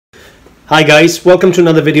Hi guys, welcome to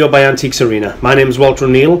another video by AntiquesArena. My name is Walter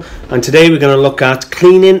O'Neill and today we're going to look at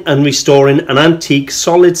cleaning and restoring an antique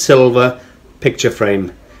solid silver picture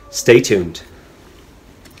frame. Stay tuned.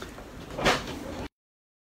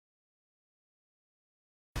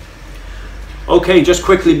 Okay, just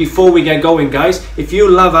quickly before we get going guys, if you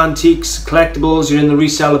love antiques, collectibles, you're in the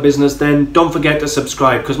reseller business, then don't forget to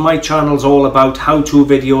subscribe because my channel's all about how-to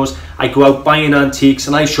videos. I go out buying antiques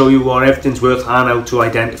and I show you what everything's worth and how to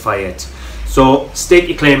identify it. So stake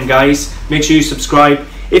your claim guys, make sure you subscribe.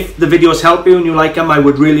 If the videos help you and you like them, I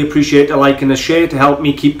would really appreciate a like and a share to help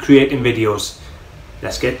me keep creating videos.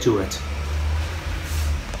 Let's get to it.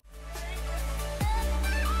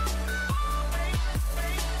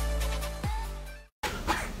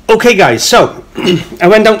 Okay guys, so I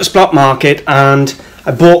went down to Splott Market and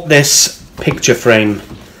I bought this picture frame.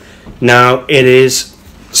 Now it is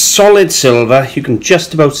solid silver, you can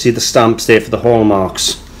just about see the stamps there for the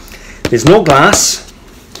hallmarks. There's no glass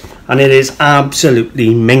and it is absolutely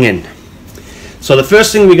minging. So the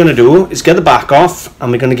first thing we're going to do is get the back off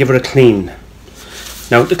and we're going to give it a clean.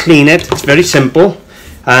 Now to clean it, it's very simple.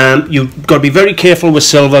 You've got to be very careful with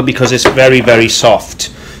silver because it's very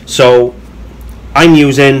soft. So I'm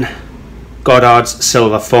using Goddard's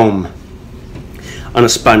silver foam on a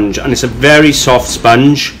sponge, and it's a very soft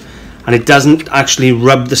sponge and it doesn't actually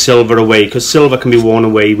rub the silver away because silver can be worn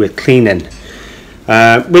away with cleaning.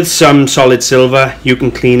 With some solid silver you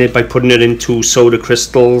can clean it by putting it into soda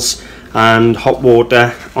crystals and hot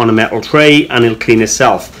water on a metal tray and it'll clean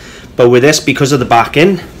itself. But with this, because of the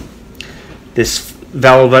backing, this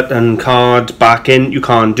velvet and card backing, you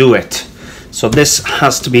can't do it. So this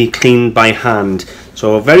has to be cleaned by hand.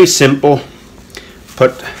 So very simple,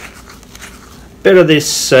 put a bit of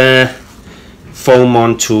this foam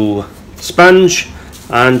onto sponge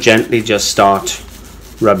and gently just start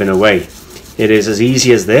rubbing away. It is as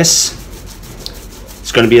easy as this.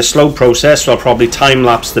 It's going to be a slow process, so I'll probably time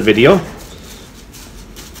lapse the video.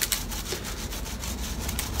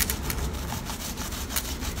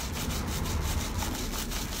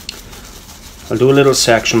 I'll do a little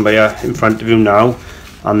section by in front of you now,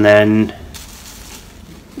 and then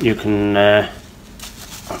you can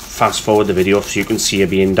fast forward the video so you can see it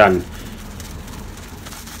being done.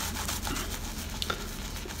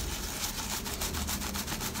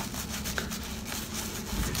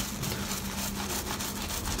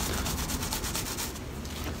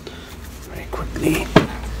 Very quickly,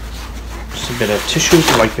 just a bit of tissue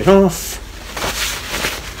to wipe it off.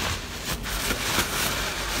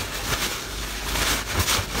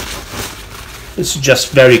 This is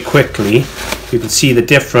just very quickly. You can see the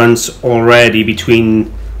difference already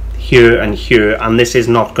between here and here, and this is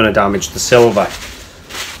not going to damage the silver,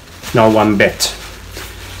 not one bit.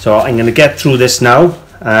 So I'm going to get through this now,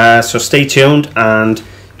 so stay tuned and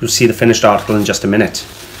you'll see the finished article in just a minute.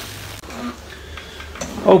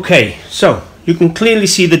 Okay, so you can clearly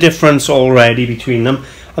see the difference already between them.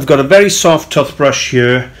 I've got a very soft toothbrush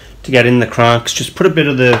here to get in the cracks. Just put a bit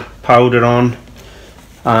of the powder on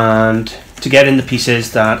and to get in the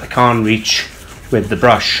pieces that I can't reach with the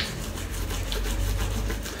brush.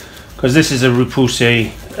 Because this is a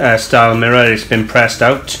repoussé style mirror, it's been pressed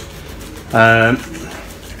out. I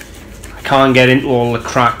can't get into all the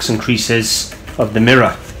cracks and creases of the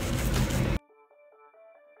mirror.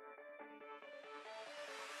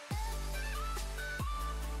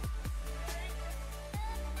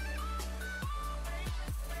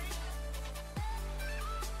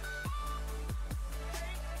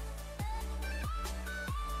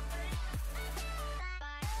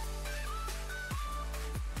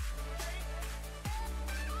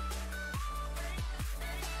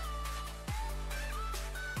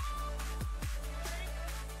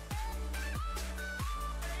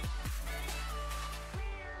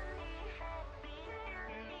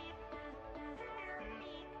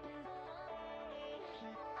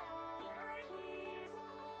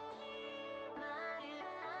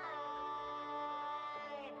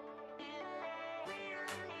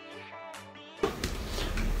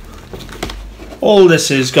 All this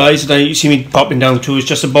is, guys, that you see me popping down to, is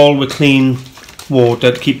just a bowl with clean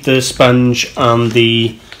water to keep the sponge and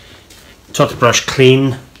the toothbrush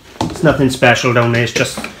clean. It's nothing special down there, it's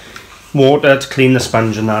just water to clean the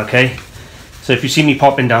sponge and that, okay? So if you see me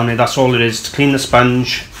popping down there, that's all it is, to clean the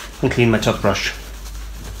sponge and clean my toothbrush.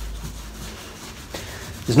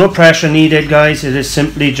 There's no pressure needed, guys, it is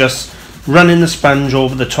simply just running the sponge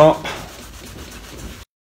over the top.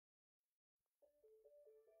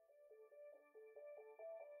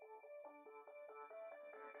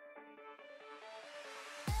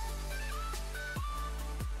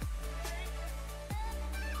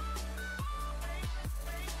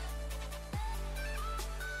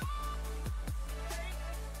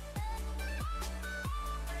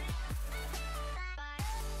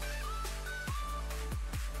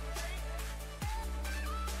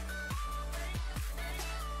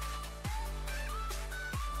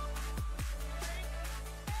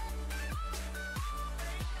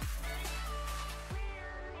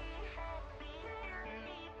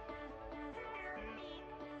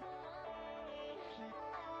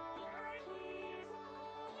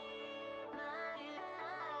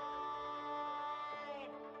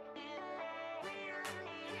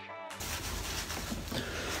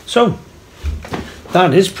 So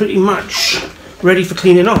that is pretty much ready for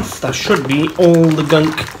cleaning off. That should be all the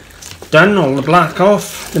gunk done, all the black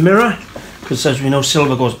off the mirror, because as we know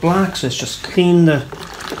silver goes black, so let's just clean the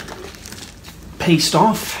paste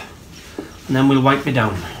off and then we'll wipe it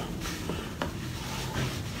down.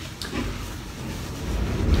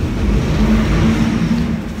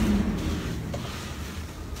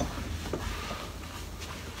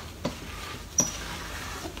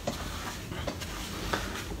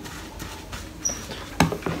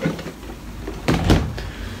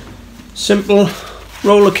 Simple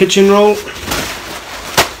roller kitchen roll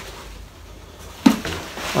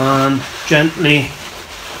and gently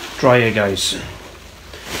dry it, guys.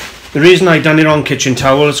 The reason I done it on kitchen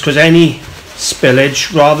towel is because any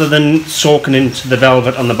spillage, rather than soaking into the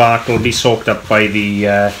velvet on the back, will be soaked up by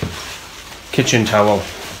the kitchen towel.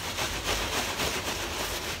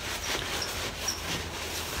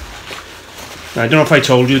 Now, I don't know if I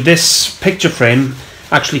told you, this picture frame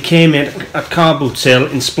actually came in at car boot sale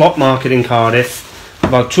in Splott Market in Cardiff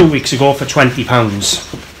about 2 weeks ago for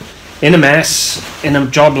 £20. In a mess, in a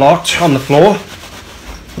job lot on the floor.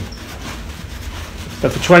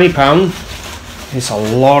 But for £20, it's a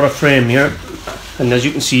lot of frame here. And as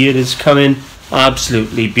you can see, it is coming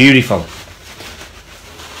absolutely beautiful.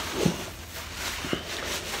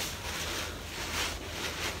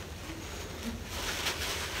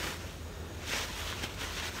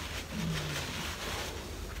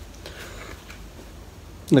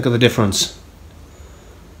 Look at the difference.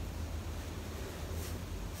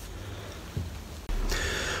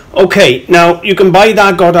 Okay, now you can buy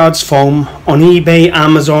that Goddard's foam on eBay,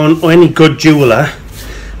 Amazon, or any good jeweler,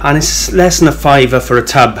 and it's less than £5 for a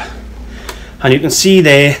tub. And you can see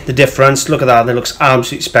there the difference. Look at that, it looks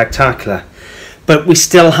absolutely spectacular. But we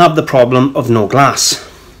still have the problem of no glass.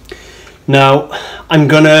 Now, I'm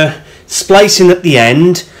gonna splice in at the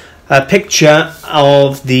end a picture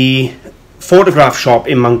of the photograph shop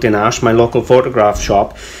in Mountain Ash, my local photograph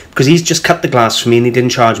shop, because he's just cut the glass for me and he didn't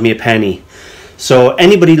charge me a penny. So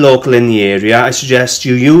anybody local in the area, I suggest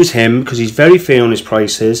you use him because he's very fair on his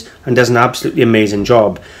prices and does an absolutely amazing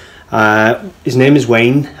job. His name is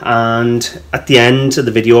Wayne, and at the end of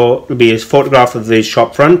the video will be a photograph of the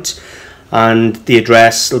shop front and the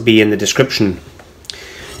address will be in the description.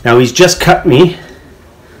 Now he's just cut me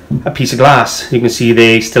a piece of glass. You can see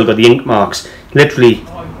they still got the ink marks. Literally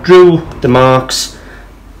drew the marks,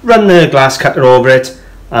 run the glass cutter over it,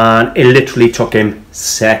 and it literally took him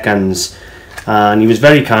seconds. And he was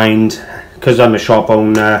very kind, because I'm a shop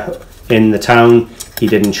owner in the town, he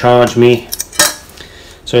didn't charge me.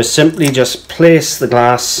 So I simply just place the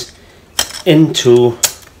glass into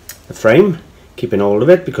the frame, keeping hold of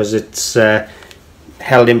it because it's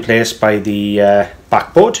held in place by the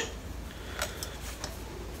backboard.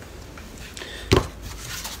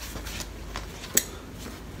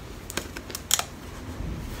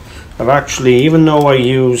 I've actually, even though I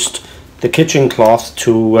used the kitchen cloth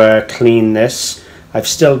to clean this, I've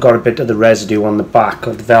still got a bit of the residue on the back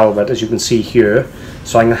of the velvet, as you can see here,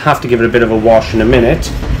 so I'm going to have to give it a bit of a wash in a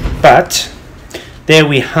minute. But there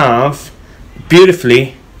we have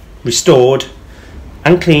beautifully restored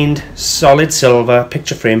and cleaned solid silver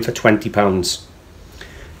picture frame for £20.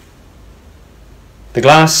 The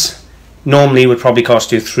glass normally would probably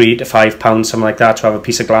cost you £3 to £5, something like that, to have a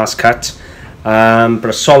piece of glass cut. But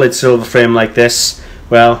a solid silver frame like this,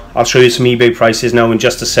 well, I'll show you some eBay prices now in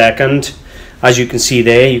just a second. As you can see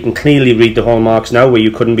there, you can clearly read the hallmarks now where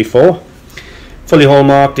you couldn't before. Fully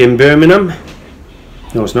hallmarked in Birmingham.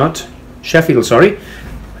 No, it's not. Sheffield, sorry.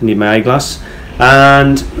 I need my eyeglass.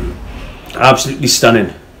 And absolutely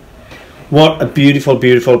stunning. What a beautiful,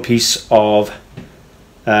 beautiful piece of,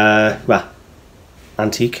 well,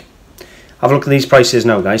 antique. Have a look at these prices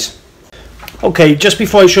now, guys. Okay, just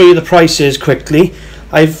before I show you the prices quickly,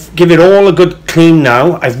 I've given it all a good clean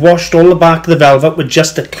now. I've washed all the back of the velvet with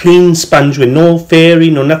just a clean sponge with no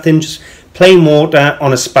fairy, no nothing, just plain water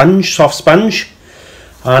on a sponge, soft sponge.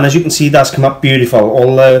 And as you can see, that's come up beautiful.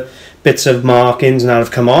 All the bits of markings and that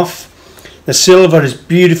have come off. The silver is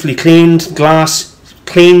beautifully cleaned, glass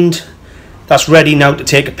cleaned. That's ready now to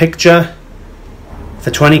take a picture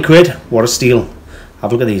for 20 quid. What a steal.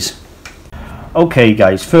 Have a look at these. Okay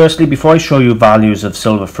guys, firstly, before I show you values of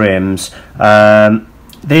silver frames,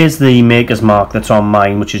 there's the maker's mark that's on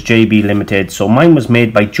mine, which is JB Limited. So mine was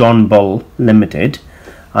made by John Bull Limited,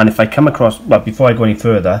 and if I come across, well, before I go any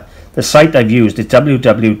further, the site I've used is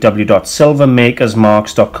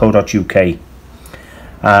www.silvermakersmarks.co.uk,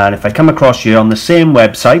 and if I come across here on the same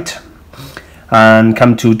website and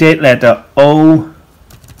come to date letter O,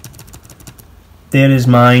 there is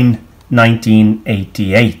mine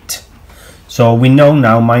 1988. So we know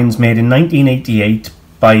now mine's made in 1988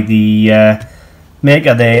 by the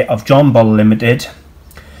maker there of John Bull Limited.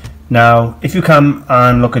 Now if you come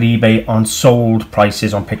and look at eBay on sold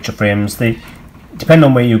prices on picture frames, they depend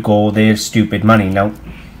on where you go, they're stupid money. Now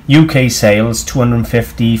UK sales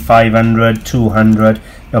 250, 500, 200.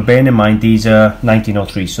 Now bearing in mind these are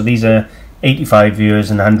 1903, so these are 85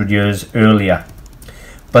 years and 100 years earlier,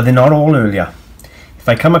 but they're not all earlier. If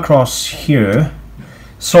I come across here,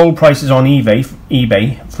 sold prices on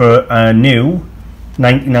eBay for a new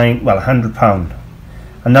 99, well, £100.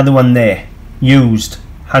 Another one there, used,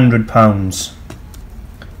 £100.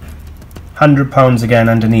 £100 again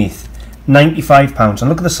underneath, £95. And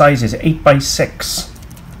look at the sizes, 8x6.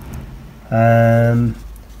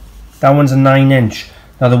 That one's a 9-inch.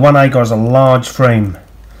 Now the one I got is a large frame.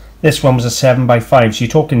 This one was a 7x5, so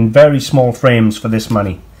you're talking very small frames for this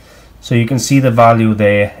money. So you can see the value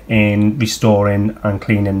there in restoring and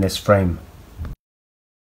cleaning this frame.